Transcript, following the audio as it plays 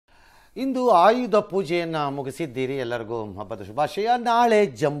ಇಂದು ಆಯುಧ ಪೂಜೆಯನ್ನು ಮುಗಿಸಿದ್ದೀರಿ. ಎಲ್ಲರಿಗೂ ಹಬ್ಬದ ಶುಭಾಶಯ. ನಾಳೆ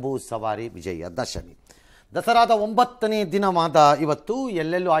ಜಂಬೂ ಸವಾರಿ ವಿಜಯದಶಮಿ. ದಸರಾದ 9ನೇ ದಿನವಾದ ಇವತ್ತು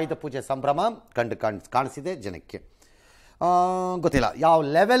ಎಲ್ಲೆಲ್ಲೂ ಆಯುಧ ಪೂಜೆ ಸಂಭ್ರಮ ಕಾಣಿಸಿದೆ ಜನಕ್ಕೆ. ಗೊತ್ತಿಲ್ಲ ಯಾವ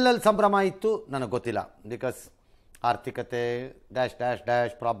ಲೆವೆಲಲ್ಲಿ ಸಂಭ್ರಮ ಇತ್ತು ನನಗೆ ಗೊತ್ತಿಲ್ಲ. ಬಿಕಾಸ್ ಆರ್ಥಿಕತೆ ಡ್ಯಾಶ್ ಡ್ಯಾಶ್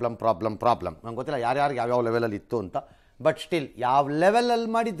ಡ್ಯಾಶ್ ಪ್ರಾಬ್ಲಮ್ ನಂಗೆ ಗೊತ್ತಿಲ್ಲ ಯಾರ್ಯಾರಿಗೆ ಯಾವ್ಯಾವ ಲೆವೆಲಲ್ಲಿ ಇತ್ತು ಅಂತ. ಬಟ್ ಸ್ಟಿಲ್ ಯಾವ ಲೆವೆಲಲ್ಲಿ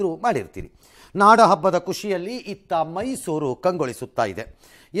ಮಾಡಿರ್ತೀರಿ. ನಾಡ ಹಬ್ಬದ ಖುಷಿಯಲ್ಲಿ ಇತ್ತ ಮೈಸೂರು ಕಂಗೊಳಿಸುತ್ತಾ ಇದೆ.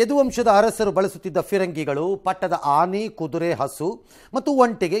 ಯದುವಂಶದ ಅರಸರು ಬಳಸುತ್ತಿದ್ದ ಫಿರಂಗಿಗಳು, ಪಟ್ಟದ ಆನೆ, ಕುದುರೆ, ಹಸು ಮತ್ತು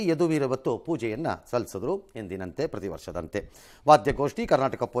ಒಂಟೆಗೆ ಯದುವೀರ ಹೊತ್ತು ಪೂಜೆಯನ್ನು ಸಲ್ಲಿಸಿದ್ರು. ಎಂದಿನಂತೆ ಪ್ರತಿ ವರ್ಷದಂತೆ ವಾದ್ಯಗೋಷ್ಠಿ,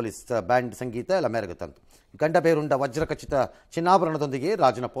 ಕರ್ನಾಟಕ ಪೊಲೀಸ್ ಬ್ಯಾಂಡ್ ಸಂಗೀತ ಎಲ್ಲ ಮೆರಗು ತಂತು. ಗಂಡಬೇರುಂಡ ವಜ್ರಖಚಿತ ಚಿನ್ನಾಭರಣದೊಂದಿಗೆ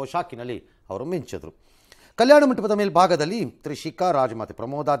ರಾಜನ ಪೋಷಾಕಿನಲ್ಲಿ ಅವರು ಮಿಂಚಿದ್ರು. ಕಲ್ಯಾಣ ಮಂಟಪದ ಮೇಲ್ಭಾಗದಲ್ಲಿ ತ್ರಿಷಿಕಾ, ರಾಜಮಾತೆ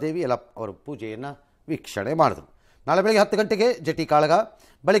ಪ್ರಮೋದಾದೇವಿ ಎಲ್ಲ ಅವರು ಪೂಜೆಯನ್ನು ವೀಕ್ಷಣೆ ಮಾಡಿದ್ರು. ನಾಳೆ ಬೆಳಗ್ಗೆ 10 ಗಂಟೆಗೆ ಜಟಿ ಕಾಳಗ,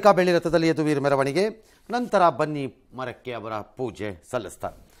 ಬಳಿಕ ಬೆಳ್ಳಿ ರಥದಲ್ಲಿ ಯದುವೀರ ಮೆರವಣಿಗೆ, ನಂತರ ಬನ್ನಿ ಮರಕ್ಕೆ ಅವರ ಪೂಜೆ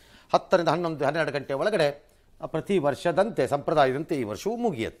ಸಲ್ಲಿಸ್ತಾರೆ. 10ರಿಂದ 11-12 ಗಂಟೆ ಒಳಗಡೆ ಪ್ರತಿ ವರ್ಷದಂತೆ ಸಂಪ್ರದಾಯದಂತೆ ಈ ವರ್ಷವೂ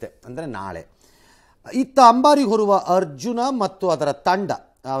ಮುಗಿಯುತ್ತೆ, ಅಂದರೆ ನಾಳೆ. ಇತ್ತ ಅಂಬಾರಿ ಹೊರುವ ಅರ್ಜುನ ಮತ್ತು ಅದರ ತಂಡ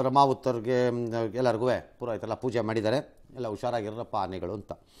ಅವರ ಮಾವುತರಿಗೆ ಎಲ್ಲರಿಗೂ ಪುರೋಹಿತರೆಲ್ಲ ಪೂಜೆ ಮಾಡಿದ್ದಾರೆ. ಎಲ್ಲ ಹುಷಾರಾಗಿರಪ್ಪ ಆನೆಗಳು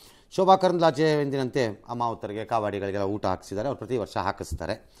ಅಂತ. ಶೋಭಾ ಕರಂದ್ಲಾಜೆ ಎಂದಿನಂತೆ ಆ ಮಾವುತರಿಗೆ ಕಾವಾಡಿಗಳಿಗೆಲ್ಲ ಊಟ ಹಾಕಿಸಿದ್ದಾರೆ. ಅವ್ರು ಪ್ರತಿ ವರ್ಷ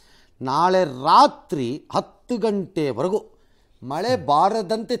ಹಾಕಿಸ್ತಾರೆ. ನಾಳೆ ರಾತ್ರಿ 10 ಗಂಟೆವರೆಗೂ ಮಳೆ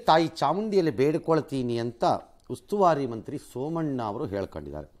ಬಾರದಂತೆ ತಾಯಿ ಚಾಮುಂಡಿಯಲ್ಲಿ ಬೇಡಿಕೊಳ್ತೀನಿ ಅಂತ ಉಸ್ತುವಾರಿ ಮಂತ್ರಿ ಸೋಮಣ್ಣ ಅವರು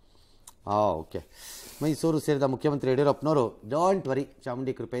ಹೇಳ್ಕೊಂಡಿದ್ದಾರೆ. ಓಕೆ. ಮೈಸೂರು ಸೇರಿದ ಮುಖ್ಯಮಂತ್ರಿ ಯಡಿಯೂರಪ್ಪನವರು ಡೋಂಟ್ ವರಿ,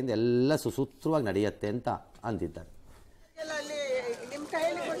 ಚಾಮುಂಡಿ ಕೃಪೆಯಿಂದ ಎಲ್ಲ ಸುಸೂತ್ರವಾಗಿ ನಡೆಯುತ್ತೆ ಅಂತ ಅಂದಿದ್ದಾರೆ.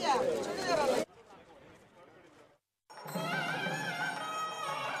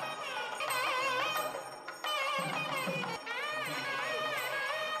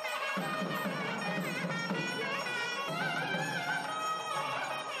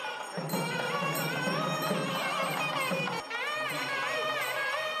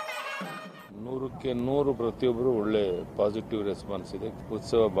 ನೂರಕ್ಕೆ 100 ಪ್ರತಿಯೊಬ್ಬರು ಒಳ್ಳೆ ಪಾಸಿಟಿವ್ ರೆಸ್ಪಾನ್ಸ್ ಇದೆ.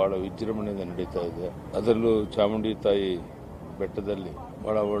 ಉತ್ಸವ ಬಹಳ ವಿಜೃಂಭಣೆಯಿಂದ ನಡೀತಾ ಇದೆ. ಅದರಲ್ಲೂ ಚಾಮುಂಡಿ ತಾಯಿ ಬೆಟ್ಟದಲ್ಲಿ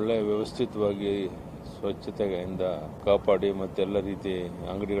ಬಹಳ ಒಳ್ಳೆ ವ್ಯವಸ್ಥಿತವಾಗಿ ಸ್ವಚ್ಛತೆಯಿಂದ ಕಾಪಾಡಿ ಮತ್ತೆಲ್ಲ ರೀತಿ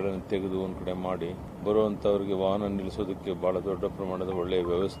ಅಂಗಡಿಗಳನ್ನು ತೆಗೆದು ಒಂದು ಕಡೆ ಮಾಡಿ ಬರುವಂತವರಿಗೆ ವಾಹನ ನಿಲ್ಲಿಸೋದಕ್ಕೆ ಬಹಳ ದೊಡ್ಡ ಪ್ರಮಾಣದ ಒಳ್ಳೆಯ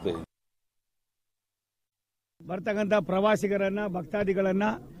ವ್ಯವಸ್ಥೆ ಇದೆ. ಬರ್ತಕ್ಕಂಥ ಪ್ರವಾಸಿಗರನ್ನ, ಭಕ್ತಾದಿಗಳನ್ನ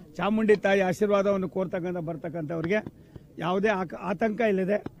ಚಾಮುಂಡಿ ತಾಯಿ ಆಶೀರ್ವಾದವನ್ನು ಬರ್ತಕ್ಕಂಥವ್ರಿಗೆ ಯಾವುದೇ ಆತಂಕ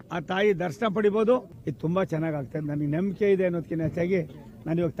ಇಲ್ಲದೆ ಆ ತಾಯಿ ದರ್ಶನ ಪಡಿಬೋದು. ಇದು ತುಂಬಾ ಚೆನ್ನಾಗಾಗ್ತದೆ. ನನಗೆ ನಂಬಿಕೆ ಇದೆ ಅನ್ನೋದಕ್ಕಿಂತ ಹೆಚ್ಚಾಗಿ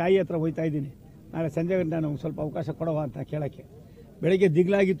ನಾನು ಇವಾಗ ತಾಯಿ ಹತ್ರ ಹೋಗ್ತಾ ಇದ್ದೀನಿ. ನಾಳೆ ಸಂಜೆ ನಾನು ಸ್ವಲ್ಪ ಅವಕಾಶ ಕೊಡುವ ಅಂತ ಕೇಳಕ್ಕೆ. ಬೆಳಿಗ್ಗೆ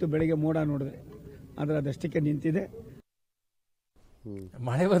ದಿಗ್ಲಾಗಿತ್ತು, ಬೆಳಿಗ್ಗೆ ಮೋಡ ನೋಡಿದ್ರೆ, ಆದರೆ ಅದಷ್ಟಕ್ಕೆ ನಿಂತಿದೆ.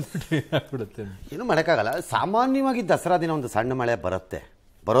 ಮಳೆ ಬಂದ್ಬಿಡುತ್ತೆ, ಏನು ಮಾಡೋಕ್ಕಾಗಲ್ಲ. ಸಾಮಾನ್ಯವಾಗಿ ದಸರಾ ದಿನ ಒಂದು ಸಣ್ಣ ಮಳೆ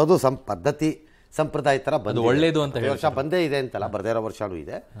ಬರೋದು ಪದ್ಧತಿ ಸಂಪ್ರದಾಯ ಥರ ಬಂದು ಒಳ್ಳೇದು ಅಂತ. ವರ್ಷ ಬಂದೇ ಇದೆ ಅಂತಲ್ಲ, ಬರದೇ ಇರೋ ವರ್ಷನೂ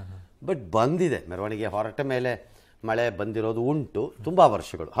ಇದೆ. ಬಟ್ ಬಂದಿದೆ. ಮೆರವಣಿಗೆ ಹೊರಟ ಮೇಲೆ ಮಳೆ ಬಂದಿರೋದು ಉಂಟು. ತುಂಬ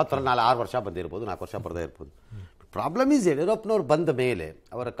ವರ್ಷಗಳು 6 ವರ್ಷ ಬಂದಿರ್ಬೋದು, 4 ವರ್ಷ ಬರದೇ ಇರ್ಬೋದು. ಪ್ರಾಬ್ಲಮ್ ಈಸ್ ಯಡಿಯೂರಪ್ಪನವ್ರು ಬಂದ ಮೇಲೆ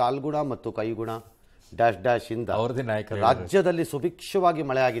ಅವರ ಕಾಲ್ಗುಣ ಮತ್ತು ಕೈಗುಣ ಡ್ಯಾಶ್ ಇಂದ ರಾಜ್ಯದಲ್ಲಿ ಸುಭಿಕ್ಷವಾಗಿ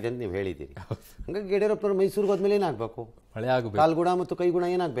ಮಳೆ ಆಗಿದೆ ಅಂತ ನೀವು ಹೇಳಿದ್ದೀರಿ. ಹಂಗಾಗಿ ಯಡಿಯೂರಪ್ಪನವ್ರು ಮೈಸೂರಿಗೆ ಹೋದ್ಮೇಲೆ ಏನಾಗಬೇಕು? ಕಾಲ್ಗುಣ ಮತ್ತು ಕೈಗುಣ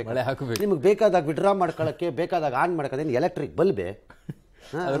ಏನಾಗಬೇಕು? ನಿಮಗೆ ಬೇಕಾದಾಗ ವಿಡ್ರಾ ಮಾಡ್ಕೊಳ್ಳೋಕ್ಕೆ, ಬೇಕಾದಾಗ ಆನ್ ಮಾಡ್ಕೊಳ್ಳೋದೇನು ಎಲೆಕ್ಟ್ರಿಕ್ ಬಲ್ಬೆ?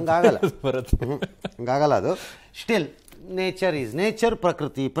 ಹಂಗಾಗಲ್ಲ ಅದು. Still nature is nature.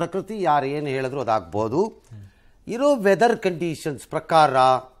 ಪ್ರಕೃತಿ ಯಾರು ಏನು ಹೇಳಿದ್ರು ಅದಾಗ್ಬೋದು. ಇರೋ ವೆದರ್ ಕಂಡೀಷನ್ಸ್ ಪ್ರಕಾರ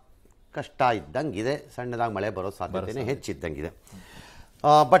ಕಷ್ಟ ಇದ್ದಂಗಿದೆ. ಸಣ್ಣದಾಗಿ ಮಳೆ ಬರೋ ಸಾಧ್ಯತೆನೇ ಹೆಚ್ಚಿದ್ದಂಗಿದೆ.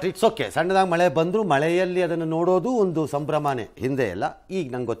 But it's okay. ಸಣ್ಣದಾಗಿ ಮಳೆ ಬಂದರೂ ಮಳೆಯಲ್ಲಿ ಅದನ್ನು ನೋಡೋದು ಒಂದು ಸಂಭ್ರಮನೇ. ಹಿಂದೆ ಎಲ್ಲ, ಈಗ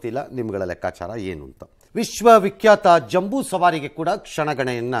ನಂಗೆ ಗೊತ್ತಿಲ್ಲ ನಿಮ್ಗಳ ಲೆಕ್ಕಾಚಾರ ಏನು ಅಂತ. ವಿಶ್ವವಿಖ್ಯಾತ ಜಂಬೂ ಸವಾರಿಗೆ ಕೂಡ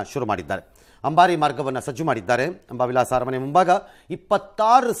ಕ್ಷಣಗಣೆಯನ್ನು ಶುರು ಮಾಡಿದ್ದಾರೆ. ಅಂಬಾರಿ ಮಾರ್ಗವನ್ನು ಸಜ್ಜು ಮಾಡಿದ್ದಾರೆ. ಅಂಬಾವಿಲಾಸ ಅರಮನೆ ಮುಂಭಾಗ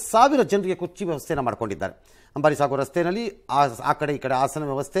 26,000 ಜನರಿಗೆ ಕುರ್ಚಿ ವ್ಯವಸ್ಥೆಯನ್ನು ಮಾಡಿಕೊಂಡಿದ್ದಾರೆ. ಅಂಬಾರಿ ಸಾಗೋ ರಸ್ತೆಯಲ್ಲಿ ಆ ಕಡೆ ಈ ಕಡೆ ಆಸನ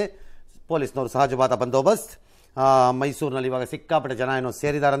ವ್ಯವಸ್ಥೆ, ಪೊಲೀಸ್ನವರು ಸಹಜವಾದ ಬಂದೋಬಸ್ತ್. ಮೈಸೂರಿನಲ್ಲಿ ಇವಾಗ ಸಿಕ್ಕಾಪಟ್ಟೆ ಜನ ಏನೋ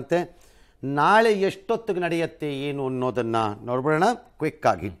ಸೇರಿದಾರಂತೆ. ನಾಳೆ ಎಷ್ಟೊತ್ತಿಗೆ ನಡೆಯುತ್ತೆ ಏನು ಅನ್ನೋದನ್ನು ನೋಡ್ಬಿಡೋಣ ಕ್ವಿಕ್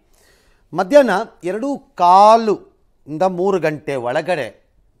ಆಗಿ. ಮಧ್ಯಾಹ್ನ 2:15 3 ಗಂಟೆ ಒಳಗಡೆ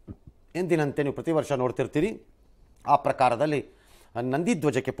ಎಂದಿನಂತೆ ನೀವು ಪ್ರತಿ ವರ್ಷ ನೋಡ್ತಿರ್ತೀರಿ. ಆ ಪ್ರಕಾರದಲ್ಲಿ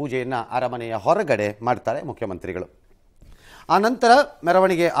ನಂದಿಧ್ವಜಕ್ಕೆ ಪೂಜೆಯನ್ನು ಅರಮನೆಯ ಹೊರಗಡೆ ಮಾಡ್ತಾರೆ ಮುಖ್ಯಮಂತ್ರಿಗಳು. ಆ ನಂತರ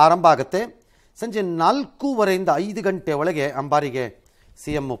ಮೆರವಣಿಗೆ ಆರಂಭ ಆಗುತ್ತೆ. ಸಂಜೆ 4:15 5 ಗಂಟೆ ಒಳಗೆ ಅಂಬಾರಿಗೆ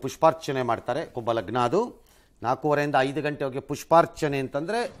CM ಪುಷ್ಪಾರ್ಚನೆ ಮಾಡ್ತಾರೆ. ಕುಂಭಲಗ್ನ ಅದು. 4:15 5 ಗಂಟೆವರೆಗೆ ಪುಷ್ಪಾರ್ಚನೆ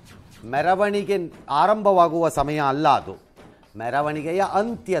ಅಂತಂದರೆ ಮೆರವಣಿಗೆ ಆರಂಭವಾಗುವ ಸಮಯ ಅಲ್ಲ, ಅದು ಮೆರವಣಿಗೆಯ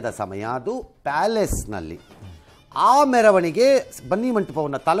ಅಂತ್ಯದ ಸಮಯ. ಅದು ಪ್ಯಾಲೇಸ್ನಲ್ಲಿ. ಆ ಮೆರವಣಿಗೆ ಬನ್ನಿ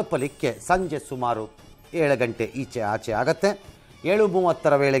ಮಂಟಪವನ್ನು ತಲುಪಲಿಕ್ಕೆ ಸಂಜೆ ಸುಮಾರು 7 ಗಂಟೆ ಈಚೆ ಆಚೆ ಆಗತ್ತೆ.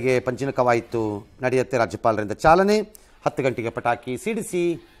 7:30 ವೇಳೆಗೆ ಪಂಚಿನ ಕವಾಯಿತು ನಡೆಯುತ್ತೆ. ರಾಜ್ಯಪಾಲರಿಂದ ಚಾಲನೆ. 10 ಗಂಟೆಗೆ ಪಟಾಕಿ ಸಿಡಿಸಿ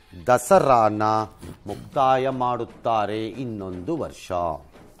ದಸರಾನ ಮುಕ್ತಾಯ ಮಾಡುತ್ತಾರೆ ಇನ್ನೊಂದು ವರ್ಷ.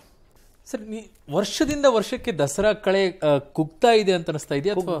 ಸರ್, ವರ್ಷದಿಂದ ವರ್ಷಕ್ಕೆ ದಸರಾ ಕಳೆ ಕುಗ್ತಾ ಇದೆ ಅಂತ ಅನಿಸ್ತಾ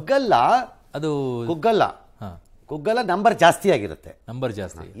ಇದೆಯಾ ಅಥವಾ ಕುಗ್ಗಲ್ಲ, ಅದು ಕುಗ್ಗಲ್ಲ, ಕುಗ್ಗಲ್ಲ, ನಂಬರ್ ಜಾಸ್ತಿ ಆಗಿರುತ್ತೆ. ನಂಬರ್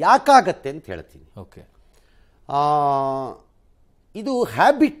ಜಾಸ್ತಿ ಯಾಕಾಗತ್ತೆ ಅಂತ ಹೇಳ್ತೀನಿ. ಓಕೆ, ಇದು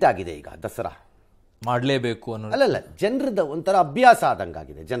ಹ್ಯಾಬಿಟ್ ಆಗಿದೆ ಈಗ ದಸರಾ ಮಾಡಲೇಬೇಕು ಅನ್ನೋ. ಅಲ್ಲಲ್ಲ, ಜನರದ ಒಂಥರ ಅಭ್ಯಾಸ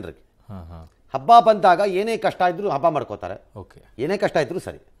ಆದಂಗಾಗಿದೆ ಜನರಿಗೆ. ಹಬ್ಬ ಬಂದಾಗ ಏನೇ ಕಷ್ಟ ಇದ್ರು ಹಬ್ಬ ಮಾಡ್ಕೋತಾರೆ. ಏನೇ ಕಷ್ಟ ಇದ್ರು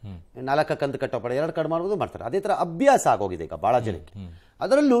ಸರಿ, 4 ಕಂದು ಕಟ್ಟೋ ಪಡೆ 2 ಕಡೆ ಮಾಡ್ಬೋದು ಮಾಡ್ತಾರೆ. ಅದೇ ಥರ ಅಭ್ಯಾಸ ಆಗೋಗಿದೆ ಈಗ ಭಾಳ ಜನಕ್ಕೆ.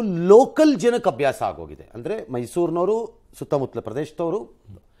 ಅದರಲ್ಲೂ ಲೋಕಲ್ ಜನಕ್ಕೆ ಅಭ್ಯಾಸ ಆಗೋಗಿದೆ. ಅಂದರೆ ಮೈಸೂರಿನವರು, ಸುತ್ತಮುತ್ತಲ ಪ್ರದೇಶದವರು.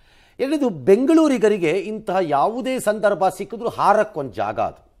 ಎರಡನೇದು, ಬೆಂಗಳೂರಿಗರಿಗೆ ಇಂತಹ ಯಾವುದೇ ಸಂದರ್ಭ ಸಿಕ್ಕಿದ್ರು ಹಾರಕ್ಕೊಂದು ಜಾಗ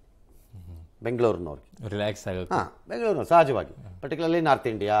ಅದು ಬೆಂಗಳೂರಿನವ್ರಿಗೆ. ರಿಲ್ಯಾಕ್ಸ್ ಆಗುತ್ತೆ. ಬೆಂಗಳೂರಿನವ್ರು ಸಹಜವಾಗಿ, ಪರ್ಟಿಕ್ಯುಲರ್ಲಿ ನಾರ್ತ್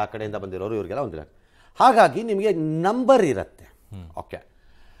ಇಂಡಿಯಾ ಆ ಕಡೆಯಿಂದ ಬಂದಿರೋರು ಇವರಿಗೆಲ್ಲ ಒಂದಿಲ್ಲ. ಹಾಗಾಗಿ ನಿಮಗೆ ನಂಬರ್ ಇರುತ್ತೆ. ಓಕೆ,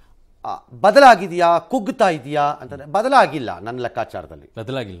 ಬದಲಾಗಿದೆಯಾ, ಕುಗ್ತಾ ಇದೆಯಾ ಅಂತಂದರೆ ಬದಲಾಗಿಲ್ಲ. ನನ್ನ ಲೆಕ್ಕಾಚಾರದಲ್ಲಿ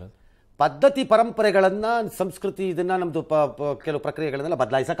ಬದಲಾಗಿಲ್ಲ. ಪದ್ಧತಿ ಪರಂಪರೆಗಳನ್ನು, ಸಂಸ್ಕೃತಿ, ಇದನ್ನು ನಮ್ಮದು ಕೆಲವು ಪ್ರಕ್ರಿಯೆಗಳನ್ನೆಲ್ಲ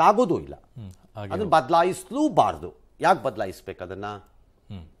ಬದಲಾಯಿಸಕ್ಕೆ ಆಗೋದೂ ಇಲ್ಲ. ಅದನ್ನು ಬದಲಾಯಿಸಲೂಬಾರ್ದು. ಯಾಕೆ ಬದಲಾಯಿಸ್ಬೇಕು ಅದನ್ನು?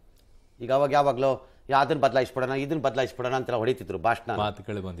 ಈಗ ಅವಾಗ ಯಾವಾಗಲೂ ಅದನ್ನು ಬದಲಾಯಿಸ್ಬಿಡೋಣ, ಇದನ್ನು ಬದಲಾಯಿಸ್ಬಿಡೋಣ ಅಂತೆಲ್ಲ ಹೊಡಿತಿದ್ರು ಭಾಷಣ,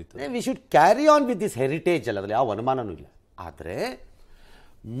 ಮಾತುಗಳು ಬಂದಿತ್ತು. We should carry on with this heritage ಅಲ್ಲ, ಅದ್ರಲ್ಲಿ ಯಾವ ಅನುಮಾನನೂ ಇಲ್ಲ. ಆದರೆ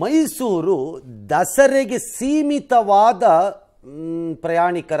ಮೈಸೂರು ದಸರೆಗೆ ಸೀಮಿತವಾದ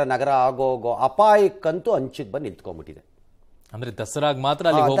ಪ್ರಯಾಣಿಕರ ನಗರ ಆಗೋಗೋ ಅಪಾಯಕ್ಕಂತೂ ಅಂಚಿಗೆ ಬಂದು ನಿಂತ್ಕೊಂಡ್ಬಿಟ್ಟಿದೆ. ಅಂದ್ರೆ ದಸರಾಗ್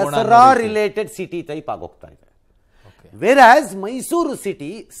ಮಾತ್ರ ದಸರಾ ರಿಲೇಟೆಡ್ ಸಿಟಿ ಟೈಪ್ ಆಗೋಗ್ತಾ ಇದೆ. ವೇರಾಸ್ ಮೈಸೂರು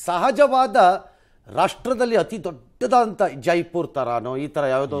ಸಿಟಿ ಸಹಜವಾದ ರಾಷ್ಟ್ರದಲ್ಲಿ ಅತಿ ದೊಡ್ಡದಾದಂಥ ಜೈಪುರ್ ಥರನೋ ಈ ಥರ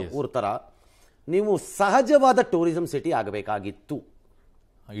ಯಾವುದೋ ಊರ ಥರ ನೀವು ಸಹಜವಾದ ಟೂರಿಸಂ ಸಿಟಿ ಆಗಬೇಕಾಗಿತ್ತು.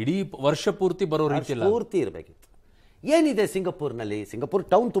 ಇಡೀ ವರ್ಷ ಪೂರ್ತಿ ಬರೋ ರೀತಿ ಪೂರ್ತಿ ಇರಬೇಕಿತ್ತು. ಏನಿದೆ ಸಿಂಗಪೂರ್ನಲ್ಲಿ? ಸಿಂಗಪೂರ್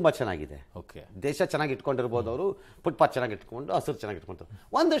ಟೌನ್ ತುಂಬ ಚೆನ್ನಾಗಿದೆ. ದೇಶ ಚೆನ್ನಾಗಿ ಇಟ್ಕೊಂಡಿರ್ಬೋದು ಅವರು, ಫುಟ್ಪಾತ್ ಚೆನ್ನಾಗಿ ಇಟ್ಕೊಂಡು, ಹಸಿರು ಚೆನ್ನಾಗಿ ಇಟ್ಕೊಂಡು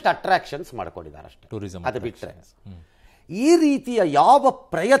ಒಂದಷ್ಟು ಅಟ್ರಾಕ್ಷನ್ಸ್ ಮಾಡ್ಕೊಂಡಿದ್ದಾರೆ ಅಷ್ಟೇ. ಟೂರಿಸಂ ಅದು ಬಿಟ್ಟರೆ ಈ ರೀತಿಯ ಯಾವ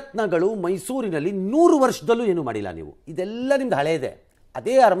ಪ್ರಯತ್ನಗಳು ಮೈಸೂರಿನಲ್ಲಿ 100 ವರ್ಷದಲ್ಲೂ ಏನು ಮಾಡಿಲ್ಲ ನೀವು. ಇದೆಲ್ಲ ನಿಮ್ದು ಹಳೆಯದೇ,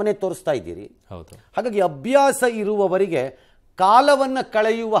 ಅದೇ ಅರಮನೆ ತೋರಿಸ್ತಾ ಇದ್ದೀರಿ. ಹಾಗಾಗಿ ಅಭ್ಯಾಸ ಇರುವವರಿಗೆ ಕಾಲವನ್ನು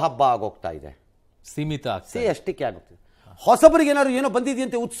ಕಳೆಯುವ ಹಬ್ಬ ಆಗೋಗ್ತಾ ಇದೆ, ಸೀಮಿತ ಅಷ್ಟಕ್ಕೆ ಆಗುತ್ತೆ. ಹೊಸಬರಿಗೆ ಏನಾದ್ರು ಏನೋ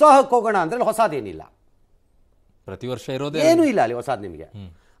ಬಂದಿದೆಯಂತೆ ಉತ್ಸಾಹಕ್ಕೆ ಹೋಗೋಣ ಅಂದ್ರೆ ಹೊಸದೇನಿಲ್ಲ, ಪ್ರತಿ ವರ್ಷ ಇರೋದೇ ಏನೂ ಇಲ್ಲ ಅಲ್ಲಿ ಹೊಸದು ನಿಮಗೆ.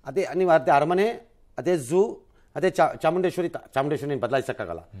 ಅದೇ ನೀವು ಅದೇ ಅರಮನೆ, ಅದೇ ಝೂ, ಅದೇ ಚಾಮುಂಡೇಶ್ವರಿ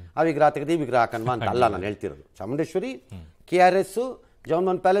ಬದಲಾಯಿಸಕ್ಕಾಗಲ್ಲ. ಆ ವಿಗ್ರಹ ತೆಗೆದು ಈ ವಿಗ್ರಹ ಹಾಕನ್ವಾ ಅಂತ ಅಲ್ಲ ನಾನು ಹೇಳ್ತಿರೋದು. ಚಾಮುಂಡೇಶ್ವರಿ, KRS,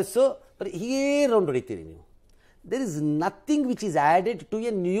 ಜವನ್ಮೋಹನ್ ಪ್ಯಾಲೇಸು, ಹೀಗೇ ರೌಂಡ್ ಹೊಡಿತೀರಿ ನೀವು. There is nothing which is added to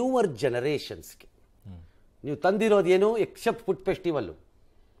A newer ಜನರೇಷನ್ಸ್ಗೆ. ನೀವು ತಂದಿರೋದೇನು ಎಕ್ಸೆಪ್ಟ್ ಫುಡ್ ಫೆಸ್ಟಿವಲ್ಲು,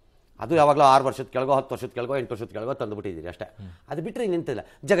 ಅದು ಯಾವಾಗಲೂ 6 ವರ್ಷದ ಕೆಳಗೋ 10 ವರ್ಷದ ಕೆಳಗೋ 8 ವರ್ಷದ ಕೆಳಗೋ ತಂದುಬಿಟ್ಟಿದ್ದೀರಿ ಅಷ್ಟೇ. ಅದು ಬಿಟ್ಟರೆ ನಿಂತಿಲ್ಲ.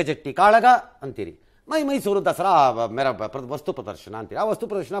 ಜಗಜಟ್ಟಿ ಕಾಳಗ ಅಂತೀರಿ, ಮೈಸೂರು ದಸರಾ ವಸ್ತು ಪ್ರದರ್ಶನ ಅಂತೀರಿ. ಆ ವಸ್ತು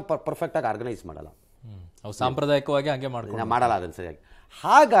ಪ್ರದರ್ಶನ ಪರ್ಫೆಕ್ಟಾಗಿ ಆರ್ಗನೈಸ್ ಮಾಡಲ್ಲ, ಸಾಂಪ್ರದಾಯಿಕವಾಗಿ ಹಂಗೆ ಮಾಡಲ್ಲ ಅದನ್ನು ಸರಿಯಾಗಿ.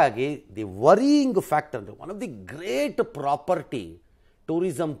 ಹಾಗಾಗಿ ದಿ ವರಿಯಿಂಗ್ ಫ್ಯಾಕ್ಟರ್ ಅಂದರೆ one of the great property,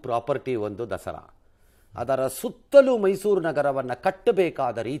 tourism property ಒಂದು ದಸರಾ. ಅದರ ಸುತ್ತಲೂ ಮೈಸೂರು ನಗರವನ್ನು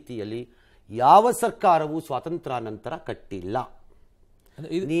ಕಟ್ಟಬೇಕಾದ ರೀತಿಯಲ್ಲಿ ಯಾವ ಸರ್ಕಾರವೂ ಸ್ವಾತಂತ್ರ್ಯ ನಂತರ ಕಟ್ಟಿಲ್ಲ.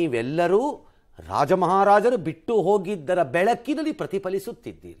 ನೀವೆಲ್ಲರೂ ರಾಜಮಹಾರಾಜರು ಬಿಟ್ಟು ಹೋಗಿದ್ದರ ಬೆಳಕಿನಲ್ಲಿ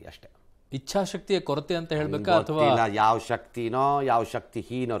ಪ್ರತಿಫಲಿಸುತ್ತಿದ್ದೀರಿ ಅಷ್ಟೇ. ಇಚ್ಛಾಶಕ್ತಿಯ ಕೊರತೆ ಅಂತ ಹೇಳಬೇಕಾ ಅಥವಾ ಯಾವ ಶಕ್ತಿನೋ ಯಾವ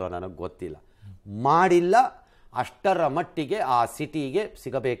ಶಕ್ತಿಹೀನರೋ ನನಗೆ ಗೊತ್ತಿಲ್ಲ, ಮಾಡಿಲ್ಲ. ಅಷ್ಟರ ಮಟ್ಟಿಗೆ ಆ ಸಿಟಿಗೆ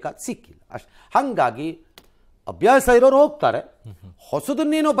ಸಿಗಬೇಕಾದ ಸಿಕ್ಕಿಲ್ಲ ಅಷ್ಟು. ಹಾಗಾಗಿ ಅಭ್ಯಾಸ ಇರೋರು ಹೋಗ್ತಾರೆ,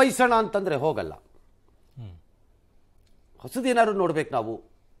 ಹೊಸದನ್ನೇನೋ ಬಯಸೋಣ ಅಂತಂದರೆ ಹೋಗಲ್ಲ. ಹೊಸದೇನಾದ್ರು ನೋಡ್ಬೇಕು ನಾವು,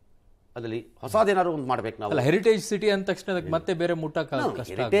 ಅದರಲ್ಲಿ ಹೊಸದೇನಾದ್ರು ಒಂದು ಮಾಡ್ಬೇಕು ನಾವು. ಹೆರಿಟೇಜ್ ಸಿಟಿ ಅಂದ ತಕ್ಷಣ ಮತ್ತೆ ಬೇರೆ ಮುಟ್ಟಕ್ಕೆ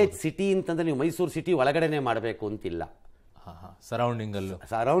ಹೆರಿಟೇಜ್ ಸಿಟಿ ಅಂತಂದ್ರೆ ನೀವು ಮೈಸೂರು ಸಿಟಿ ಒಳಗಡೆನೆ ಮಾಡಬೇಕು ಅಂತಿಲ್ಲ.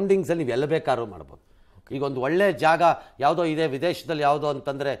 ಸರೌಂಡಿಂಗ್ಸ್ ಅಲ್ಲಿ ನೀವು ಎಲ್ಲ ಬೇಕಾದ್ರೂ ಮಾಡ್ಬೋದು. ಈಗ ಒಂದು ಒಳ್ಳೆ ಜಾಗ ಯಾವುದೋ ಇದೆ ವಿದೇಶದಲ್ಲಿ ಯಾವುದೋ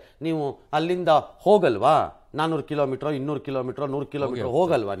ಅಂತಂದ್ರೆ ನೀವು ಅಲ್ಲಿಂದ ಹೋಗಲ್ವಾ, 400 ಕಿಲೋಮೀಟರ್ 200 ಕಿಲೋಮೀಟರ್ 100 ಕಿಲೋಮೀಟರ್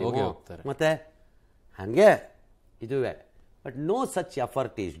ಹೋಗಲ್ವಾ ನೀವು? ಮತ್ತೆ ಹಾಗೆ ಇದುವೆ. But no such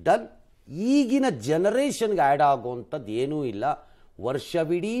effort is done. ಈಗಿನ ಜನರೇಷನ್ಗೆ ಆ್ಯಡ್ ಆಗುವಂಥದ್ದು ಏನೂ ಇಲ್ಲ.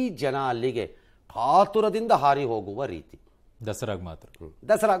 ವರ್ಷವಿಡೀ ಜನ ಅಲ್ಲಿಗೆ ಕಾತುರದಿಂದ ಹಾರಿ ಹೋಗುವ ರೀತಿ. ದಸರಾಗ ಮಾತ್ರ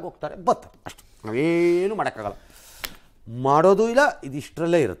ದಸರಾಗ ಹೋಗ್ತಾರೆ, ಬರ್ತಾರೆ ಅಷ್ಟು. ನಾವೇನು ಮಾಡೋಕ್ಕಾಗಲ್ಲ, ಮಾಡೋದು ಇಲ್ಲ,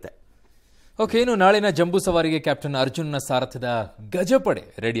 ಇದಿಷ್ಟರಲ್ಲೇ ಇರುತ್ತೆ. ಓಕೆ, ಇನ್ನು ನಾಳಿನ ಜಂಬೂ ಸವಾರಿಗೆ ಕ್ಯಾಪ್ಟನ್ ಅರ್ಜುನ್ನ ಸಾರಥ್ಯದ ಗಜಪಡೆ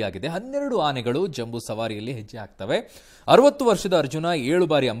ರೆಡಿಯಾಗಿದೆ. 12 ಆನೆಗಳು ಜಂಬೂ ಸವಾರಿಯಲ್ಲಿ ಹೆಜ್ಜೆ ಹಾಕ್ತವೆ. 60 ವರ್ಷದ ಅರ್ಜುನ 7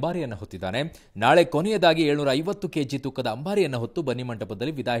 ಬಾರಿ ಅಂಬಾರಿಯನ್ನು ಹೊತ್ತಿದ್ದಾನೆ. ನಾಳೆ ಕೊನೆಯದಾಗಿ 750 kg ತೂಕದ ಅಂಬಾರಿಯನ್ನು ಹೊತ್ತು ಬನ್ನಿ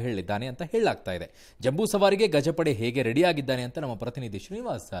ಮಂಟಪದಲ್ಲಿ ವಿದಾಯ ಹೇಳಿದ್ದಾನೆ ಅಂತ ಹೇಳಲಾಗ್ತಾ ಇದೆ. ಜಂಬೂ ಸವಾರಿಗೆ ಗಜಪಡೆ ಹೇಗೆ ರೆಡಿಯಾಗಿದ್ದಾನೆ ಅಂತ ನಮ್ಮ ಪ್ರತಿನಿಧಿ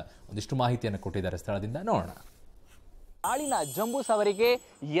ಶ್ರೀನಿವಾಸ್ ಒಂದಿಷ್ಟು ಮಾಹಿತಿಯನ್ನು ಕೊಟ್ಟಿದ್ದಾರೆ ಸ್ಥಳದಿಂದ, ನೋಡೋಣ. ನಾಳಿನ ಜಂಬೂ ಸವಾರಿಗೆ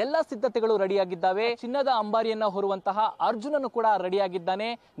ಎಲ್ಲ ಸಿದ್ಧತೆಗಳು ರೆಡಿಯಾಗಿದ್ದಾವೆ. ಚಿನ್ನದ ಅಂಬಾರಿಯನ್ನ ಹೊರುವಂತಹ ಅರ್ಜುನನು ಕೂಡ ರೆಡಿಯಾಗಿದ್ದಾನೆ.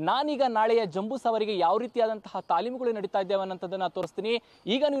 ನಾನೀಗ ನಾಳೆಯ ಜಂಬೂ ಸವಾರಿಗೆ ಯಾವ ರೀತಿಯಾದಂತಹ ತಾಲೀಮುಗಳು ನಡೀತಾ ಇದ್ದೇವೆ ಅನ್ನೋದನ್ನ ತೋರಿಸ್ತೀನಿ.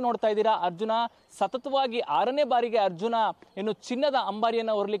 ಈಗ ನೀವು ನೋಡ್ತಾ ಇದ್ದೀರಾ, ಅರ್ಜುನ ಸತತವಾಗಿ 6ನೇ ಬಾರಿಗೆ ಅರ್ಜುನ ಏನು ಚಿನ್ನದ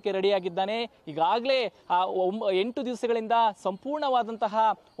ಅಂಬಾರಿಯನ್ನ ಹೊರಲಿಕ್ಕೆ ರೆಡಿಯಾಗಿದ್ದಾನೆ. ಈಗಾಗಲೇ 8 ದಿವಸಗಳಿಂದ ಸಂಪೂರ್ಣವಾದಂತಹ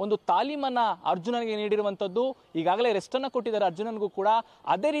ಒಂದು ತಾಲೀಮನ್ನ ಅರ್ಜುನನಿಗೆ ನೀಡಿರುವಂತದ್ದು. ಈಗಾಗಲೇ ರೆಸ್ಟ್ ಅನ್ನ ಕೊಟ್ಟಿದ್ದಾರೆ ಅರ್ಜುನನಿಗೂ ಕೂಡ.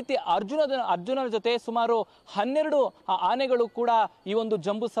 ಅದೇ ರೀತಿ ಅರ್ಜುನನ ಜೊತೆ ಸುಮಾರು 12 ಆನೆಗಳು ಕೂಡ ಈ ಒಂದು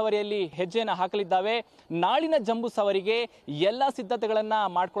ಜಂಬೂ ಸವಾರಿಯಲ್ಲಿ ಹೆಜ್ಜೆಯನ್ನು ಹಾಕಲಿದ್ದಾವೆ. ನಾಳಿನ ಜಂಬೂ ಸವಾರಿಗೆ ಎಲ್ಲ ಸಿದ್ಧತೆಗಳನ್ನ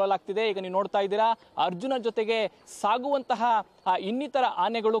ಮಾಡ್ಕೊಳ್ಳಲಾಗ್ತಿದೆ. ಈಗ ನೀವು ನೋಡ್ತಾ ಇದ್ದೀರಾ, ಅರ್ಜುನ ಜೊತೆಗೆ ಸಾಗುವಂತಹ ಇನ್ನಿತರ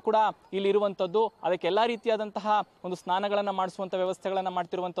ಆನೆಗಳು ಕೂಡ ಇಲ್ಲಿ ಇರುವಂತದ್ದು. ಅದಕ್ಕೆ ಎಲ್ಲಾ ರೀತಿಯಾದಂತಹ ಒಂದು ಸ್ನಾನಗಳನ್ನ ಮಾಡಿಸುವಂತ ವ್ಯವಸ್ಥೆಗಳನ್ನ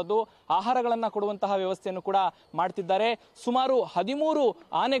ಮಾಡ್ತಿರುವಂತದ್ದು, ಆಹಾರಗಳನ್ನ ಕೊಡುವಂತಹ ವ್ಯವಸ್ಥೆಯನ್ನು ಕೂಡ ಮಾಡ್ತಿದ್ದಾರೆ. ಸುಮಾರು 13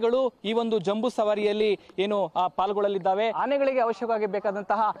 ಆನೆಗಳು ಈ ಒಂದು ಜಂಬೂ ಸವಾರಿಯಲ್ಲಿ ಏನು ಪಾಲ್ಗೊಳ್ಳಲಿದ್ದಾವೆ. ಆನೆಗಳಿಗೆ ಅವಶ್ಯಕವಾಗಿ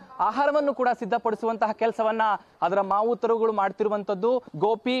ಬೇಕಾದಂತಹ ಆಹಾರವನ್ನು ಕೂಡ ಸಿದ್ಧಪಡಿಸುವಂತಹ ಕೆಲಸವನ್ನ ಅದರ ಮಾವುತರುಗಳು ಮಾಡ್ತಿರುವಂತದ್ದು.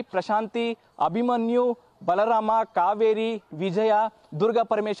 ಗೋಪಿ, ಪ್ರಶಾಂತಿ, ಅಭಿಮನ್ಯು, ಬಲರಾಮ, ಕಾವೇರಿ, ವಿಜಯ, ದುರ್ಗಾ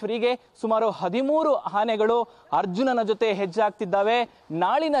ಪರಮೇಶ್ವರಿಗೆ ಸುಮಾರು 13 ಆನೆಗಳು ಅರ್ಜುನನ ಜೊತೆ ಹೆಜ್ಜೆ ಹಾಕ್ತಿದ್ದಾವೆ.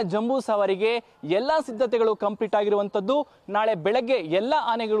 ನಾಳಿನ ಜಂಬೂ ಸವಾರಿಗೆ ಎಲ್ಲಾ ಸಿದ್ಧತೆಗಳು ಕಂಪ್ಲೀಟ್ ಆಗಿರುವಂತದ್ದು. ನಾಳೆ ಬೆಳಗ್ಗೆ ಎಲ್ಲ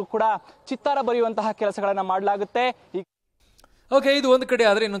ಆನೆಗಳು ಕೂಡ ಚಿತ್ತಾರ ಬರೆಯುವಂತಹ ಕೆಲಸಗಳನ್ನ ಮಾಡಲಾಗುತ್ತೆ. ಓಕೆ, ಇದು ಒಂದು ಕಡೆ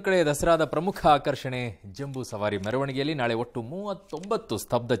ಆದರೆ ಇನ್ನೊಂದು ಕಡೆ ದಸರಾದ ಪ್ರಮುಖ ಆಕರ್ಷಣೆ ಜಂಬೂ ಸವಾರಿ ಮೆರವಣಿಗೆಯಲ್ಲಿ ನಾಳೆ ಒಟ್ಟು 39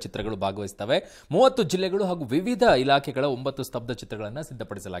 ಸ್ತಬ್ಧ ಚಿತ್ರಗಳು ಭಾಗವಹಿಸುತ್ತವೆ. 30 ಜಿಲ್ಲೆಗಳು ಹಾಗೂ ವಿವಿಧ ಇಲಾಖೆಗಳ 9 ಸ್ತಬ್ಧ ಚಿತ್ರಗಳನ್ನು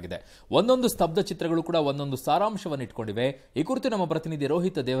ಸಿದ್ಧಪಡಿಸಲಾಗಿದೆ. ಒಂದೊಂದು ಸ್ತಬ್ಧ ಚಿತ್ರಗಳು ಕೂಡ ಒಂದೊಂದು ಸಾರಾಂಶವನ್ನು ಇಟ್ಕೊಂಡಿವೆ. ಈ ಕುರಿತು ನಮ್ಮ ಪ್ರತಿನಿಧಿ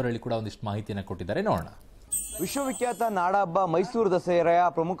ರೋಹಿತ್ ದೇವರಹಳ್ಳಿ ಕೂಡ ಒಂದಿಷ್ಟು ಮಾಹಿತಿಯನ್ನು ಕೊಟ್ಟಿದ್ದಾರೆ, ನೋಡೋಣ. ವಿಶ್ವವಿಖ್ಯಾತ ನಾಡಹಬ್ಬ ಮೈಸೂರು ದಸರೆಯ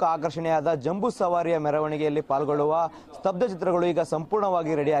ಪ್ರಮುಖ ಆಕರ್ಷಣೆಯಾದ ಜಂಬೂ ಸವಾರಿಯ ಮೆರವಣಿಗೆಯಲ್ಲಿ ಪಾಲ್ಗೊಳ್ಳುವ ಸ್ತಬ್ಧ ಚಿತ್ರಗಳು ಈಗ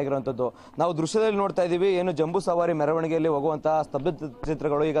ಸಂಪೂರ್ಣವಾಗಿ ರೆಡಿ ಆಗಿರುವಂತದ್ದು. ನಾವು ದೃಶ್ಯದಲ್ಲಿ ನೋಡ್ತಾ ಇದ್ದೀವಿ, ಏನು ಜಂಬೂ ಸವಾರಿ ಮೆರವಣಿಗೆಯಲ್ಲಿ ಹೋಗುವಂತಹ ಸ್ತಬ್ಧ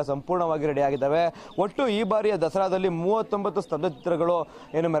ಚಿತ್ರಗಳು ಈಗ ಸಂಪೂರ್ಣವಾಗಿ ರೆಡಿ ಆಗಿದ್ದಾವೆ. ಒಟ್ಟು ಈ ಬಾರಿಯ ದಸರಾದಲ್ಲಿ 39 ಸ್ತಬ್ಧ ಚಿತ್ರಗಳು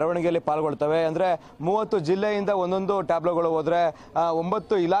ಏನು ಮೆರವಣಿಗೆಯಲ್ಲಿ ಪಾಲ್ಗೊಳ್ತವೆ. ಅಂದ್ರೆ 30 ಜಿಲ್ಲೆಯಿಂದ ಒಂದೊಂದು ಟ್ಯಾಬ್ಲೋಗಳು ಹೋದ್ರೆ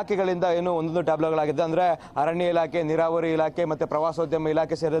 9 ಇಲಾಖೆಗಳಿಂದ ಏನು ಒಂದೊಂದು ಟ್ಯಾಬ್ಲೋಗಳಾಗಿದೆ. ಅಂದ್ರೆ ಅರಣ್ಯ ಇಲಾಖೆ, ನೀರಾವರಿ ಇಲಾಖೆ ಮತ್ತೆ ಪ್ರವಾಸೋದ್ಯಮ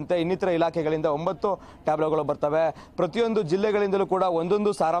ಇಲಾಖೆ ಸೇರಿದಂತೆ ಇನ್ನಿತರ ಇಲಾಖೆಗಳಿಂದ 9 ಟ್ಯಾಬ್ಲೋಗಳು ಬರ್ತವೆ. ಪ್ರತಿಯೊಂದು ಜಿಲ್ಲೆಗಳಿಂದಲೂ ಕೂಡ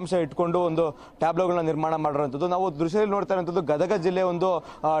ಒಂದೊಂದು ಸಾರಾಂಶ ಇಟ್ಕೊಂಡು ಒಂದು ಟ್ಯಾಬ್ಲೋಗಳನ್ನ ನಿರ್ಮಾಣ ಮಾಡಿರುವಂತದ್ದು. ನಾವು ದೃಶ್ಯದಲ್ಲಿ ನೋಡ್ತಾ ಇರುವಂತದ್ದು ಗದಗ ಜಿಲ್ಲೆ ಒಂದು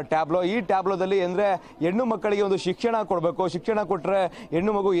ಟ್ಯಾಬ್ಲೋ. ಈ ಟ್ಯಾಬ್ಲೋದಲ್ಲಿ ಅಂದ್ರೆ ಹೆಣ್ಣು ಮಕ್ಕಳಿಗೆ ಒಂದು ಶಿಕ್ಷಣ ಕೊಡಬೇಕು, ಶಿಕ್ಷಣ ಕೊಟ್ರೆ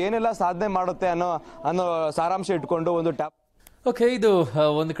ಹೆಣ್ಣು ಮಗು ಏನೆಲ್ಲ ಸಾಧನೆ ಮಾಡುತ್ತೆ ಅನ್ನೋ ಸಾರಾಂಶ ಇಟ್ಕೊಂಡು ಒಂದು ಟ್ಯಾಬ್. ಓಕೆ, ಇದು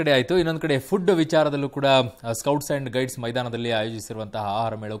ಒಂದು ಕಡೆ ಆಯಿತು. ಇನ್ನೊಂದು ಕಡೆ ಫುಡ್ ವಿಚಾರದಲ್ಲೂ ಕೂಡ ಸ್ಕೌಟ್ಸ್ ಅಂಡ್ ಗೈಡ್ಸ್ ಮೈದಾನದಲ್ಲಿ ಆಯೋಜಿಸಿರುವಂತಹ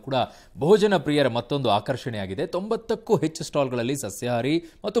ಆಹಾರ ಮೇಳವು ಕೂಡ ಬಹುಜನ ಪ್ರಿಯರ ಮತ್ತೊಂದು ಆಕರ್ಷಣೆಯಾಗಿದೆ. 90ಕ್ಕೂ ಹೆಚ್ಚು ಸ್ಟಾಲ್ಗಳಲ್ಲಿ ಸಸ್ಯಾಹಾರಿ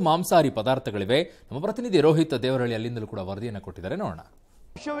ಮತ್ತು ಮಾಂಸಾಹಾರಿ ಪದಾರ್ಥಗಳಿವೆ. ನಮ್ಮ ಪ್ರತಿನಿಧಿ ರೋಹಿತ್ ದೇವರಹಳ್ಳಿ ಅಲ್ಲಿಂದಲೂ ಕೂಡ ವರದಿಯನ್ನು ಕೊಟ್ಟಿದ್ದಾರೆ, ನೋಡೋಣ.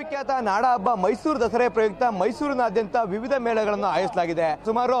 ವಿಶ್ವವಿಖ್ಯಾತ ನಾಡಹಬ್ಬ ಮೈಸೂರು ದಸರೆ ಪ್ರಯುಕ್ತ ಮೈಸೂರಿನಾದ್ಯಂತ ವಿವಿಧ ಮೇಳಗಳನ್ನು ಆಯೋಜಿಸಲಾಗಿದೆ.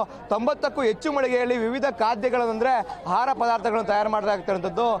 ಸುಮಾರು 90ಕ್ಕೂ ಹೆಚ್ಚು ಮಳಿಗೆಯಲ್ಲಿ ವಿವಿಧ ಖಾದ್ಯಗಳಂದ್ರೆ ಆಹಾರ ಪದಾರ್ಥಗಳನ್ನು ತಯಾರು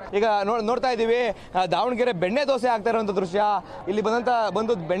ಮಾಡಲಾಗ್ತಿರುವಂತದ್ದು. ಈಗ ನೋಡ್ತಾ ಇದ್ದೀವಿ, ದಾವಣಗೆರೆ ಬೆಣ್ಣೆ ದೋಸೆ ಆಗ್ತಾ ಇರುವಂತ ದೃಶ್ಯ. ಇಲ್ಲಿ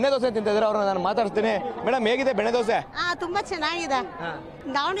ಬಂದು ಬೆಣ್ಣೆ ದೋಸೆ ತಿಂತಾ ಇದ್ದಾರೆ, ಅವ್ರನ್ನ ನಾನು ಮಾತಾಡ್ತೀನಿ. ಮೇಡಮ್, ಹೇಗಿದೆ ಬೆಣ್ಣೆ ದೋಸೆ? ತುಂಬಾ ಚೆನ್ನಾಗಿದೆ.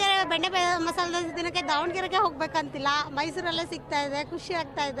 ದಾವಣಗೆರೆ ಬೆಣ್ಣೆ ಮಸಾಲೆ ದೋಸೆ ದಿನಕ್ಕೆ ದಾವಣಗೆರೆಗೆ ಹೋಗ್ಬೇಕಂತಿಲ್ಲ, ಮೈಸೂರಲ್ಲೇ ಸಿಗ್ತಾ ಇದೆ, ಖುಷಿ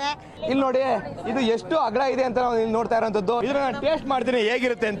ಆಗ್ತಾ ಇದೆ. ಇಲ್ಲಿ ನೋಡಿ, ಇದು ಎಷ್ಟು ಅಗಲ ಇದೆ ಅಂತ ನಾವು ಇಲ್ಲಿ ನೋಡ್ತಾ ಇರುವಂತದ್ದು. ಇದನ್ನ ಟೇಸ್ಟ್ ಮಾಡ್ತೀನಿ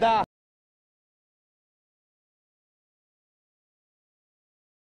ಹೇಗಿರುತ್ತೆ ಅಂತ.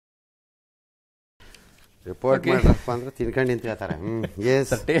 ರಿಪೋರ್ಟ್ ಮಾಡ್ರಪ್ಪ ಅಂದ್ರೆ ತಿನ್ಕೊಂಡು ನಿಂತ್ಕೊಳ್ತಾರೆ.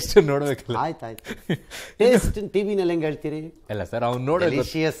 ಟೇಸ್ಟ್ ನೋಡ್ಬೇಕಲ್ಲ. ಆಯ್ತಾಯ್ತು. ಟೇಸ್ಟ್ ಟಿವಿನಲ್ಲಿ ಹೆಂಗೆ ಹೇಳ್ತೀರಿ? ಅಲ್ಲ ಸರ್, ಅವ್ನು ನೋಡೋದು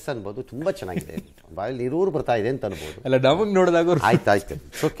ಡೆಲಿಷಿಯಸ್ ಅನ್ಬೋದು, ತುಂಬಾ ಚೆನ್ನಾಗಿದೆ, ಬಾಯಲ್ಲಿ ನೀರೂರು ಬರ್ತಾ ಇದೆ ಅಂತ ಅನ್ಬೋದು. ಅಲ್ಲ, ನಮಗ್ ನೋಡಿದಾಗ ಆಯ್ತಾಯ್ತು.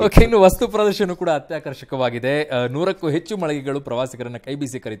 ಓಕೆ, ಇನ್ನು ವಸ್ತು ಪ್ರದರ್ಶನ ಕೂಡ ಅತ್ಯಾಕರ್ಷಕವಾಗಿದೆ. 100ಕ್ಕೂ ಹೆಚ್ಚು ಮಳಿಗೆಗಳು ಪ್ರವಾಸಿಗರನ್ನ ಕೈ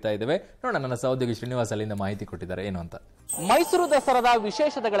ಬೀಸಿ ಕರೀತಾ ಇದ್ದಾವೆ. ನೋಡೋಣ, ನನ್ನ ಸಹೋದ್ಯೋಗಿ ಶ್ರೀನಿವಾಸ್ ಅಲ್ಲಿಂದ ಮಾಹಿತಿ ಕೊಟ್ಟಿದ್ದಾರೆ ಏನು ಅಂತ. ಮೈಸೂರು ದಸರಾದ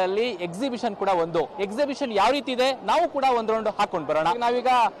ವಿಶೇಷತೆಗಳಲ್ಲಿ ಎಕ್ಸಿಬಿಷನ್ ಕೂಡ ಒಂದು. ಎಕ್ಸಿಬಿಷನ್ ಯಾವ ರೀತಿ ಇದೆ, ನಾವು ಕೂಡ ಒಂದು ರೌಂಡ್ ಹಾಕೊಂಡು ಬರೋಣ. ನಾವೀಗ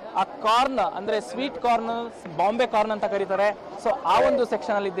ಆ ಕಾರ್ನ್ ಅಂದ್ರೆ ಸ್ವೀಟ್ ಕಾರ್ನ್, ಬಾಂಬೆ ಕಾರ್ನ್ ಅಂತ ಕರೀತಾರೆ, ಸೊ ಆ ಒಂದು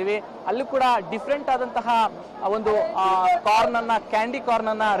ಸೆಕ್ಷನ್ ಅಲ್ಲಿ ಇದ್ದೀವಿ. ಅಲ್ಲಿ ಕೂಡ ಡಿಫ್ರೆಂಟ್ ಆದಂತಹ ಒಂದು ಕಾರ್ನ್ ಅನ್ನ, ಕ್ಯಾಂಡಿ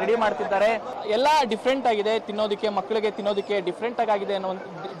ಕಾರ್ನ್ ಅನ್ನ ರೆಡಿ ಮಾಡ್ತಿದ್ದಾರೆ. ಎಲ್ಲ ಡಿಫ್ರೆಂಟ್ ಆಗಿದೆ ತಿನ್ನೋದಕ್ಕೆ, ಮಕ್ಕಳಿಗೆ ತಿನ್ನೋದಕ್ಕೆ ಡಿಫ್ರೆಂಟ್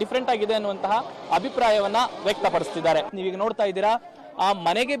ಆಗಿದೆ ಅನ್ನುವಂತಹ ಅಭಿಪ್ರಾಯವನ್ನ ವ್ಯಕ್ತಪಡಿಸ್ತಿದ್ದಾರೆ. ನೀವೀಗ ನೋಡ್ತಾ ಇದ್ದೀರಾ, ಆ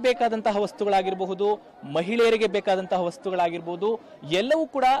ಮನೆಗೆ ಬೇಕಾದಂತಹ ವಸ್ತುಗಳಾಗಿರಬಹುದು, ಮಹಿಳೆಯರಿಗೆ ಬೇಕಾದಂತಹ ವಸ್ತುಗಳಾಗಿರ್ಬೋದು, ಎಲ್ಲವೂ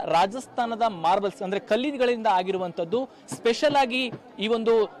ಕೂಡ ರಾಜಸ್ಥಾನದ ಮಾರ್ಬಲ್ಸ್ ಅಂದ್ರೆ ಕಲ್ಲಿಗಳಿಂದ ಆಗಿರುವಂತದ್ದು. ಸ್ಪೆಷಲ್ ಆಗಿ ಈ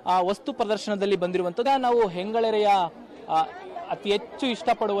ಒಂದು ವಸ್ತು ಪ್ರದರ್ಶನದಲ್ಲಿ ಬಂದಿರುವಂತದ್ದು. ನಾವು ಹೆಂಗಳೆರೆಯ ಅತಿ ಹೆಚ್ಚು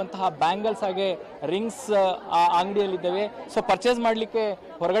ಇಷ್ಟಪಡುವಂತಹ ಬ್ಯಾಂಗಲ್ಸ್ ಹಾಗೆ ರಿಂಗ್ಸ್ ಅಂಗಡಿಯಲ್ಲಿದ್ದೇವೆ. ಸೊ ಪರ್ಚೇಸ್ ಮಾಡ್ಲಿಕ್ಕೆ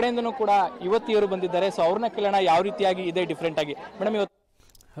ಹೊರಗಡೆಯಿಂದನೂ ಕೂಡ ಯುವತಿಯರು ಬಂದಿದ್ದಾರೆ. ಸೊ ಅವ್ರನ್ನ ಕೇಳೋಣ ಯಾವ ರೀತಿಯಾಗಿ ಇದೆ ಡಿಫ್ರೆಂಟ್ ಆಗಿ. ಮೇಡಮ್, ಇವತ್ತು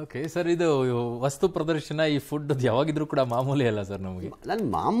ಓಕೆ ಸರ್, ಇದು ವಸ್ತು ಪ್ರದರ್ಶನ, ಈ ಫುಡ್ ಯಾವಾಗಿದ್ರು ಕೂಡ ಮಾಮೂಲಿ ಅಲ್ಲ ಸರ್ ನಮಗೆ? ನಾನು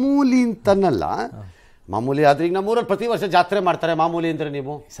ಮಾಮೂಲಿ ಅಂತನಲ್ಲ, ಮಾಮೂಲಿ ಆದ್ರೆ ಈಗ ನಮ್ಮೂರಲ್ಲಿ ಪ್ರತಿ ವರ್ಷ ಜಾತ್ರೆ ಮಾಡ್ತಾರೆ. ಮಾಮೂಲಿ ಅಂದ್ರೆ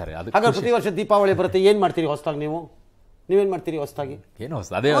ನೀವು ಸರಿ, ಹಾಗಾದ್ರೆ ಪ್ರತಿ ವರ್ಷ ದೀಪಾವಳಿ ಬರುತ್ತೆ, ಏನ್ ಮಾಡ್ತೀರಿ ಹೊಸದಾಗಿ? ನೀವೇನ್ ಮಾಡ್ತೀರಿ ಹೊಸದಾಗಿ? ಏನು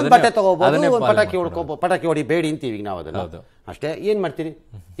ಬಟ್ಟೆ ತಗೋಬಹುದು, ಪಟಾಕಿ ಹೊಡ್ಕೋಬಹುದು, ಪಟಾಕಿ ಹೊಡಿ ಬೇಡಿ ಅಂತೀವಿ ಈಗ ನಾವು ಅದನ್ನ ಅಷ್ಟೇ. ಏನ್ ಮಾಡ್ತೀರಿ?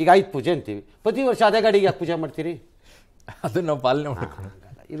 ಈಗ ಆಯ್ತು ಪೂಜೆ ಅಂತೀವಿ, ಪ್ರತಿ ವರ್ಷ ಅದೇ ಗಾಡಿಗೆ ಯಾಕೆ ಪೂಜೆ ಮಾಡ್ತೀರಿ? ಅದನ್ನ ನಾವು ಪಾಲನೆ ಮಾಡ್ಕೊಂಡು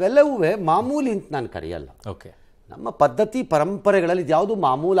ಇವೆಲ್ಲವೂ ಮಾಮೂಲಿ ಅಂತ ನಾನು ಕರೆಯಲ್ಲ. ಓಕೆ, ನಮ್ಮ ಪದ್ಧತಿ ಪರಂಪರೆಗಳಲ್ಲಿ ಇದ್ಯಾವುದು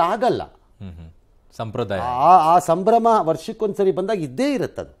ಮಾಮೂಲು ಆಗಲ್ಲ. ಸಂಪ್ರದಾಯ ಆ ಸಂಭ್ರಮ ವರ್ಷಕ್ಕೊಂದ್ಸರಿ ಬಂದಾಗ ಇದ್ದೇ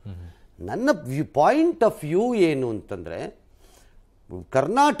ಇರುತ್ತದು. ನನ್ನ ಪಾಯಿಂಟ್ ಆಫ್ ವ್ಯೂ ಏನು ಅಂತಂದರೆ,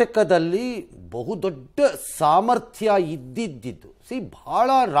 ಕರ್ನಾಟಕದಲ್ಲಿ ಬಹುದೊಡ್ಡ ಸಾಮರ್ಥ್ಯ ಇದ್ದಿದ್ದು ಬಹಳ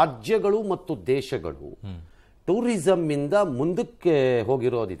ರಾಜ್ಯಗಳು ಮತ್ತು ದೇಶಗಳು ಟೂರಿಸಮ್ಮಿಂದ ಮುಂದಕ್ಕೆ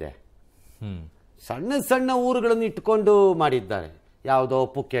ಹೋಗಿರೋದಿದೆ. ಸಣ್ಣ ಸಣ್ಣ ಊರುಗಳನ್ನು ಇಟ್ಕೊಂಡು ಮಾಡಿದ್ದಾರೆ. ಯಾವುದೋ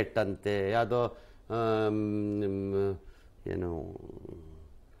ಪುಕೆಟ್ ಅಂತೆ, ಯಾವುದೋ ಏನು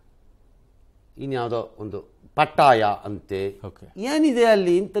ಇನ್ಯಾವುದೋ ಒಂದು ಪಟ್ಟಾಯ ಅಂತೆ, ಏನಿದೆ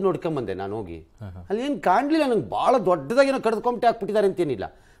ಅಲ್ಲಿ ಅಂತ ನೋಡ್ಕೊಂಬಂದೆ ನಾನು ಹೋಗಿ. ಅಲ್ಲಿ ಏನು ಕಾಣಲಿಲ್ಲ ನಂಗೆ, ಭಾಳ ದೊಡ್ಡದಾಗಿ ಏನೋ ಕಡ್ದುಕೊಂಬಿಟ್ಟೆ ಹಾಕ್ಬಿಟ್ಟಿದ್ದಾರೆ ಅಂತೇನಿಲ್ಲ,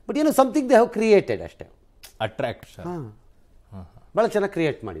 ಬಟ್ ಏನೋ ಸಮಥಿಂಗ್ ದೇ ಹ್ಯಾವ್ ಕ್ರಿಯೇಟೆಡ್ ಅಷ್ಟೇ. ಅಟ್ರಾಕ್ಷನ್ ಭಾಳ ಚೆನ್ನಾಗಿ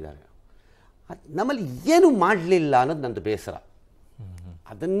ಕ್ರಿಯೇಟ್ ಮಾಡಿದ್ದಾರೆ. ನಮ್ಮಲ್ಲಿ ಏನು ಮಾಡಲಿಲ್ಲ ಅನ್ನೋದು ನಂದು ಬೇಸರ.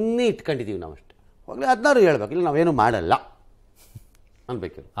 ಅದನ್ನೇ ಇಟ್ಕೊಂಡಿದ್ದೀವಿ ನಾವು ಅಷ್ಟೇ. ಹೋಗಲಿ ಅದನ್ನಾರು ಹೇಳ್ಬೇಕು, ಇಲ್ಲ ನಾವೇನು ಮಾಡಲ್ಲ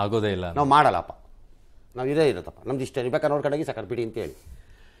ಅನ್ಬೇಕು. ಆಗೋದೇ ಇಲ್ಲ, ನಾವು ಮಾಡಲ್ಲಪ್ಪ, ನಾವು ಇದೇ ಇರುತ್ತಪ್ಪ, ನಮ್ದು ಇಷ್ಟ ಬೇಕಾದ್ರೆ ನೋಡ್ಕೊಂಡಾಗಿ ಸಾಕಾರು ಬಿಡಿ ಅಂತೇಳಿ.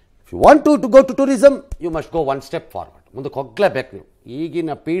 If you want to go to tourism you must go one step forward. ಮುಂದಕ್ಕೆ ಹೋಗಲೇಬೇಕು ನೀವು.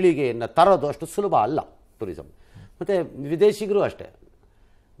 ಈಗಿನ ಪೀಳಿಗೆಯನ್ನು ತರೋದು ಅಷ್ಟು ಸುಲಭ ಅಲ್ಲ ಟೂರಿಸಮ್. ಮತ್ತು ವಿದೇಶಿಗರು ಅಷ್ಟೇ,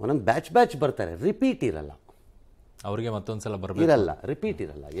 ಒಂದೊಂದು ಬ್ಯಾಚ್ ಬರ್ತಾರೆ, ರಿಪೀಟ್ ಇರಲ್ಲ ಅವರಿಗೆ. ಮತ್ತೊಂದು ಸಲ ಬರಬೇಕು ಇರಲ್ಲ, ರಿಪೀಟ್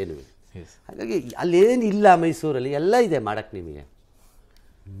ಇರಲ್ಲ ಏನೂ. ಹಾಗಾಗಿ ಅಲ್ಲೇನಿಲ್ಲ ಮೈಸೂರಲ್ಲಿ, ಎಲ್ಲ ಇದೆ ಮಾಡೋಕ್ಕೆ, ನಿಮಗೆ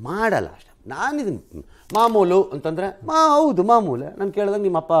ಮಾಡಲ್ಲ ಅಷ್ಟೆ. ನಾನಿದನ್ನು ಮಾಮೂಲು ಅಂತಂದರೆ ಹೌದು ಮಾಮೂಲೆ. ನಾನು ಕೇಳಿದಾಗ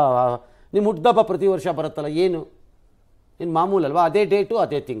ನಿಮ್ಮ ಹುಟ್ಟಿದಬ್ಬ ಪ್ರತಿ ವರ್ಷ ಬರುತ್ತಲ್ಲ, ಏನು ಮಾಮೂಲಲ್ವಾ, ಅದೇ ಡೇಟು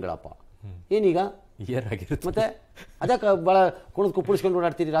ಅದೇ ತಿಂಗಳಪ್ಪ, ಏನೀಗ ಏನಾಗಿರುತ್ತೆ ಮತ್ತೆ ಅದಕ್ಕೆ ಭಾಳ ಕುಪ್ಪಳಿಸ್ಕೊಂಡು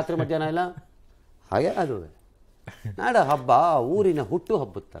ಓಡಾಡ್ತೀರಿ ರಾತ್ರಿ ಮಧ್ಯಾಹ್ನ ಎಲ್ಲ. ಹಾಗೆ ಅದು ನಾಡ ಹಬ್ಬ, ಊರಿನ ಹುಟ್ಟು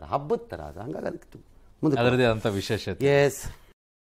ಹಬ್ಬದ ಥರ ಅದು. ಹಂಗಾಗಿ ಅದಕ್ಕೆ ಅದರದೇ ಆದಂಥ ವಿಶೇಷತೆ. ಎಸ್.